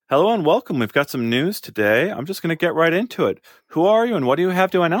Hello and welcome. We've got some news today. I'm just going to get right into it. Who are you and what do you have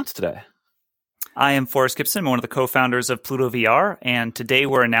to announce today? I am Forrest Gibson, one of the co-founders of Pluto VR, and today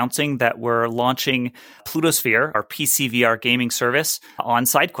we're announcing that we're launching Plutosphere, our PC VR gaming service, on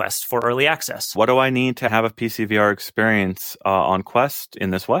SideQuest for early access. What do I need to have a PC VR experience on Quest in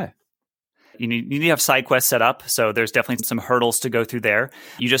this way? You need to have SideQuest set up, so there's definitely some hurdles to go through there.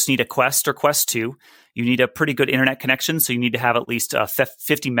 You just need a Quest or Quest 2. You need a pretty good internet connection, so you need to have at least a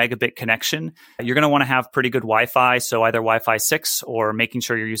 50 megabit connection. You're going to want to have pretty good Wi-Fi, so either Wi-Fi 6 or making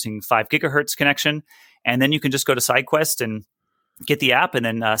sure you're using 5 gigahertz connection. And then you can just go to SideQuest and get the app and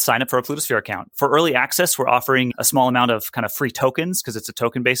then sign up for a Plutosphere account. For early access, we're offering a small amount of kind of free tokens because it's a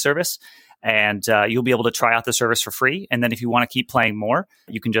token-based service. And you'll be able to try out the service for free. And then if you want to keep playing more,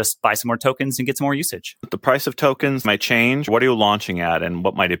 you can just buy some more tokens and get some more usage. The price of tokens might change. What are you launching at and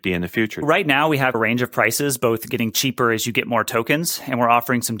what might it be in the future? Right now, we have a range of prices, both getting cheaper as you get more tokens, and we're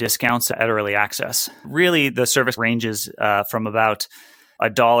offering some discounts at early access. Really, the service ranges from about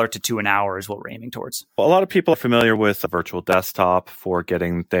 $1 to $2 an hour is what we're aiming towards. Well, a lot of people are familiar with a virtual desktop for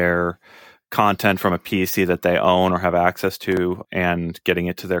getting their content from a PC that they own or have access to and getting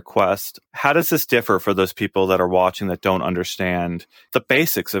it to their Quest. How does this differ for those people that are watching that don't understand the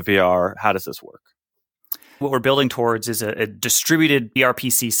basics of VR? How does this work? What we're building towards is a distributed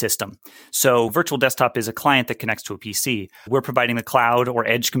VRPC system. So virtual desktop is a client that connects to a PC. We're providing the cloud or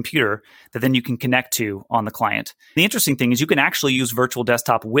edge computer that then you can connect to on the client. The interesting thing is you can actually use virtual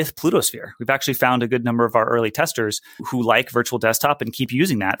desktop with Plutosphere. We've actually found a good number of our early testers who like virtual desktop and keep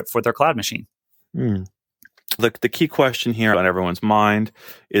using that for their cloud machine. The key question here on everyone's mind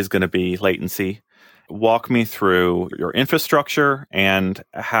is going to be latency. Walk me through your infrastructure and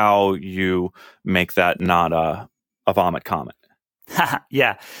how you make that not a vomit comet.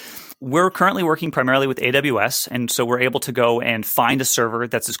 Yeah. We're currently working primarily with AWS, and so we're able to go and find a server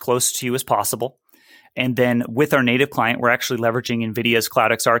that's as close to you as possible. And then with our native client, we're actually leveraging NVIDIA's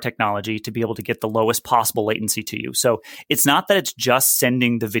CloudXR technology to be able to get the lowest possible latency to you. So it's not that it's just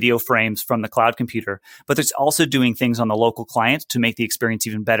sending the video frames from the cloud computer, but it's also doing things on the local client to make the experience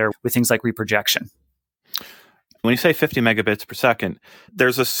even better with things like reprojection. When you say 50 megabits per second,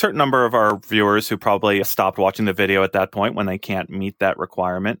 there's a certain number of our viewers who probably stopped watching the video at that point when they can't meet that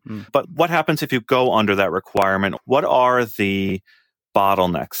requirement. But what happens if you go under that requirement? What are the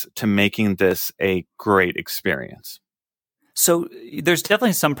bottlenecks to making this a great experience? So there's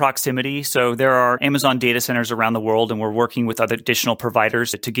definitely some proximity. So there are Amazon data centers around the world, and we're working with other additional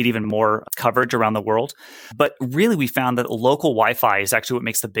providers to get even more coverage around the world. But really, we found that local Wi-Fi is actually what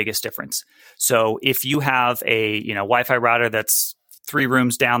makes the biggest difference. So if you have a Wi-Fi router that's 3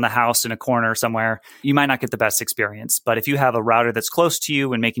 rooms down the house in a corner somewhere, you might not get the best experience. But if you have a router that's close to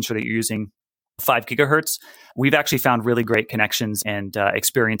you and making sure that you're using 5 gigahertz, we've actually found really great connections and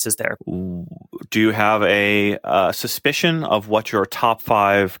experiences there. Do you have a suspicion of what your top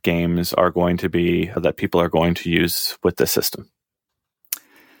 5 games are going to be that people are going to use with this system?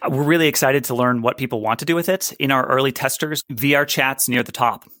 We're really excited to learn what people want to do with it. In our early testers, VR Chat's near the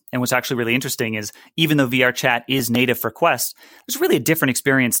top. And what's actually really interesting is even though VR Chat is native for Quest, there's really a different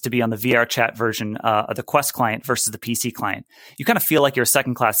experience to be on the VR Chat version of the Quest client versus the PC client. You kind of feel like you're a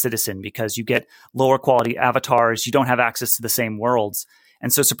second-class citizen because you get lower quality avatars. You don't have access to the same worlds.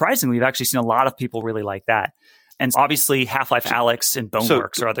 And so surprisingly, we've actually seen a lot of people really like that. And obviously, Half-Life Alyx and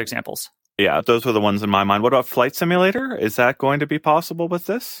Boneworks are other examples. Yeah, those were the ones in my mind. What about Flight Simulator? Is that going to be possible with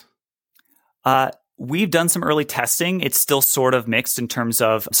this? We've done some early testing. It's still sort of mixed in terms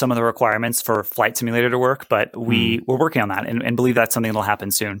of some of the requirements for Flight Simulator to work, but we're working on that and believe that's something that'll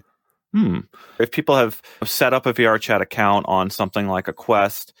happen soon. If people have set up a VR Chat account on something like a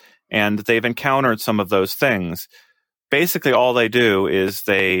Quest and they've encountered some of those things, basically all they do is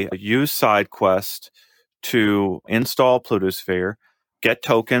they use SideQuest to install Plutosphere, get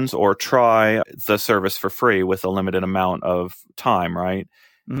tokens, or try the service for free with a limited amount of time, right?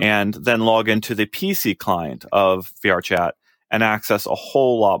 And then log into the PC client of VRChat and access a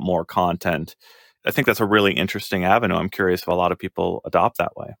whole lot more content. I think that's a really interesting avenue. I'm curious if a lot of people adopt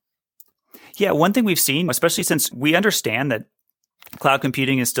that way. Yeah, one thing we've seen, especially since we understand that cloud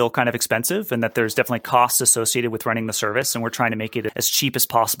computing is still kind of expensive and that there's definitely costs associated with running the service, and we're trying to make it as cheap as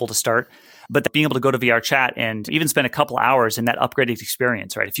possible to start. But being able to go to VR chat and even spend a couple hours in that upgraded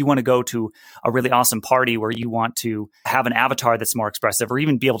experience, right? If you want to go to a really awesome party where you want to have an avatar that's more expressive, or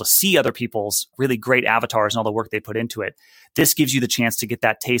even be able to see other people's really great avatars and all the work they put into it, this gives you the chance to get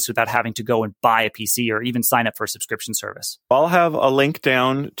that taste without having to go and buy a PC or even sign up for a subscription service. I'll have a link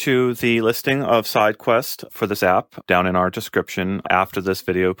down to the listing of SideQuest for this app down in our description after this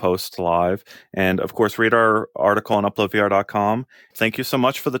video posts live. And of course, read our article on uploadvr.com. Thank you so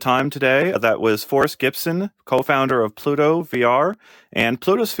much for the time today. That was Forrest Gibson, co-founder of Pluto VR. And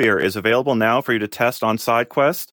Plutosphere is available now for you to test on SideQuest.